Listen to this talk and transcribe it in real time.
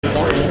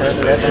for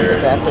the Red Wings that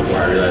drafted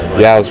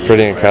you? Yeah, it was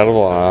pretty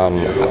incredible.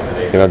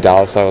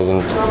 Dallas, I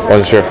wasn't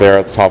sure if they were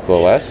at the top of the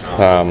list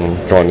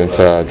going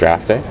into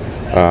draft day.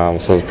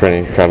 So it was pretty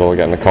incredible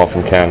getting a call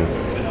from Ken.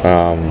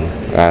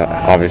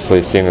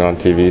 Obviously, seeing it on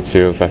TV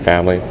too with my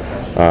family,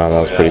 that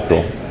was pretty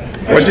cool.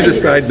 Why'd you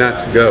decide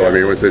not to go? I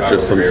mean, was it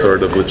just some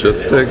sort of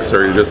logistics,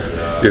 or you just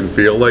didn't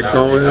feel like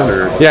going?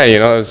 Or? Yeah,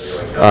 it was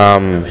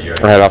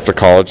right after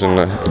college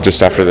and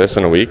just after this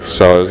in a week,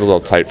 so it was a little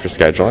tight for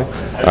scheduling.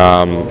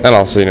 And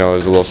also, it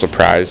was a little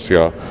surprised to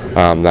go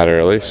that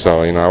early,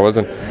 so I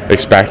wasn't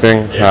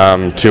expecting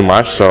too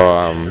much,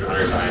 so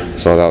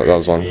that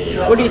was one.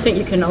 What do you think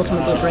you can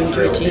ultimately bring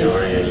to a team?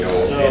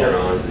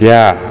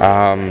 Yeah,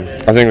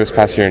 I think this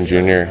past year in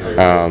junior,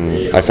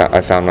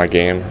 I found my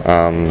game.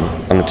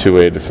 I'm a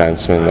two-way defenseman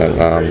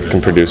that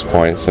can produce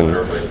points, and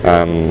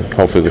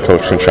hopefully the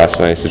coach can trust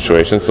in any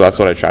situation. So that's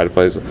what I try to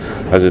play as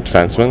a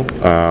defenseman.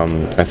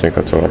 I think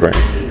that's what I'll bring.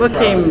 What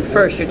came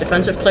first, your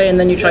defensive play, and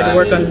then you tried to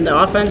work on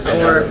the offense,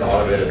 or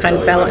kind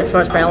of balance as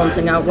far as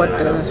balancing out?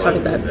 How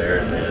did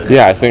that?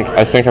 Yeah, I think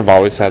I've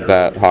always had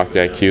that hockey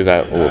IQ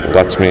that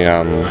lets me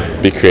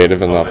be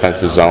creative in the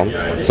offensive zone.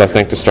 So I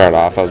think to start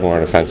off, I was more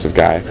an offensive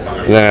guy.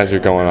 And then as you're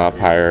going up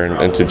higher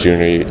into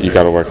junior, you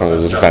got to work on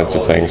those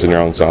defensive things in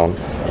your own zone.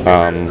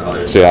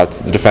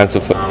 The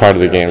defensive part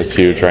of the game is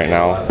huge right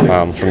now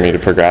for me to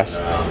progress.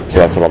 So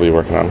that's what I'll be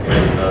working on.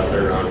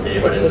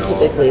 What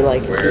specifically,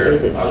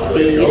 is it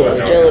speed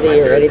or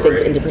agility or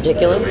anything in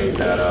particular?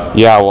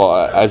 Yeah,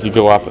 well, as you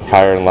go up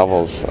higher in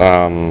levels,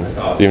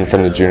 even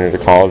from the junior to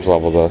college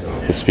level,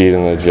 the speed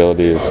and the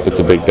agility it's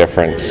a big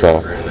difference.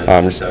 So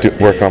just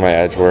work on my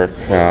edge work,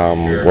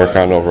 work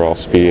on overall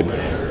speed.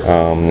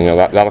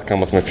 That'll come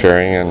with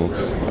maturing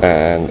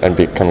and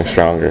becoming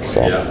stronger.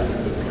 So.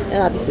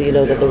 And obviously,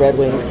 that the Red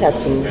Wings have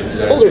some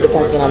older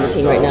defensemen on the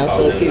team right now,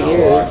 so in a few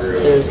years,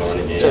 there's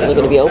certainly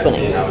going to be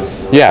openings.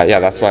 Yeah,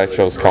 that's why I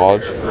chose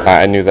college.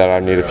 I knew that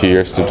I'd need a few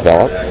years to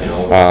develop,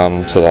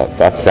 so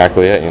that's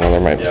exactly it. There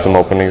might be some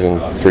openings in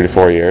 3 to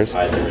 4 years.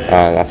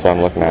 That's what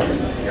I'm looking at.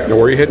 Now,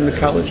 where are you heading to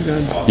college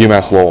again?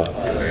 UMass Lowell,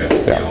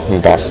 in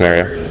the Boston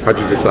area. How'd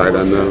you decide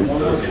on them?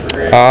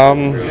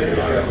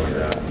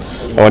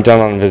 I went down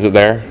on a visit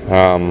there,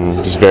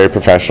 just very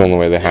professional in the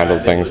way they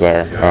handled things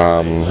there.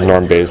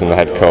 Norm Bazin, the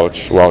head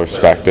coach, well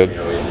respected.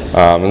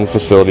 And the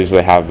facilities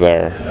they have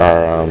there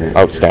are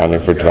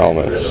outstanding for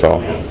development, so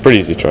pretty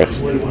easy choice.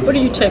 What do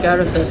you take out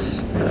of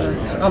this?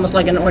 Almost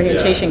like an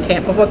orientation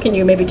camp, but what can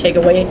you maybe take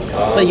away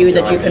with you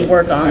that you can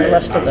work on the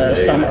rest of the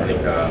summer?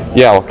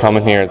 Yeah, well,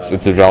 coming here, it's a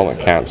development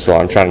camp, so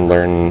I'm trying to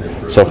learn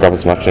and soak up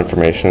as much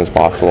information as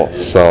possible.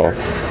 So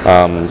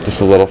just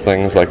the little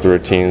things like the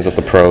routines that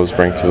the pros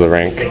bring to the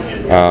rink,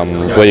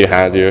 the way you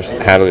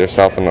handle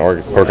yourself in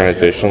an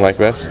organization like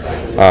this,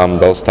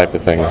 those type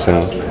of things.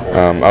 And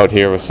out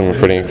here with some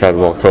pretty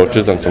incredible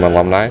coaches and some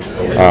alumni,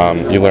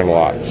 you learn a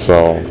lot.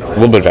 So a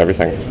little bit of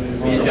everything.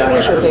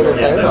 Who's your favorite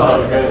player?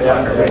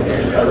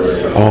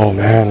 Oh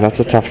man, that's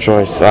a tough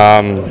choice.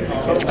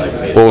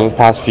 Well, the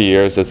past few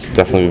years, it's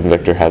definitely been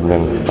Victor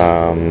Hedman.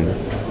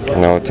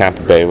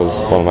 Tampa Bay was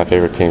one of my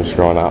favorite teams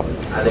growing up.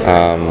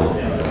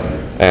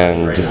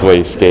 And just the way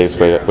he skates,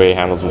 the way he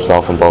handles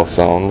himself in both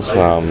zones,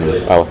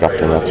 I look up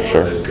to him, that's for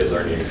sure.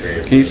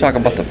 Can you talk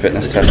about the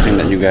fitness testing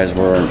that you guys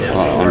were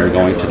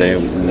undergoing today?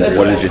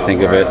 What did you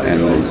think of it,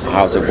 and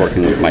how's it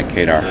working with Mike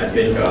Kadar?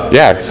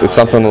 Yeah, it's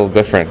something a little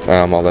different,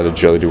 all that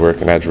agility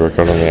work and edge work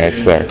out on the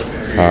ice there.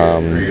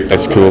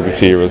 It's cool to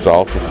see your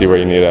result, to see where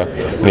you need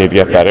to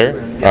get better.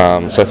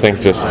 So I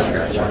think just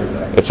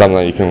it's something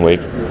that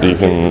you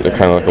can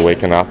kind of like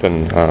awaken up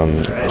and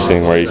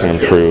seeing where you can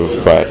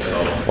improve. But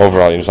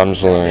overall, I'm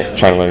just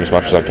trying to learn as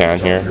much as I can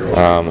here.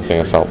 I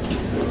think it's helped.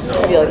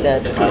 How do you like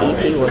that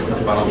PEP work?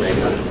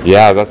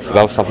 Yeah, that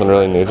was something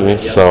really new to me.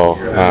 So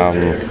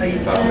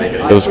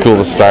it was cool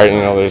to start.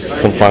 There's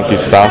some funky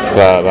stuff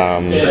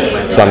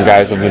that some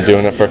guys have been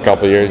doing it for a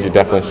couple of years. You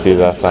definitely see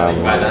that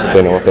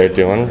they know what they're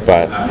doing.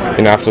 But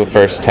after the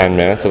first 10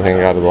 minutes, I think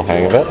I got a little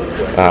hang of it,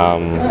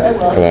 and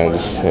then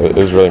it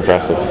was really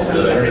impressive.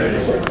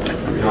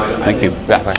 Thank you. Yeah, thanks.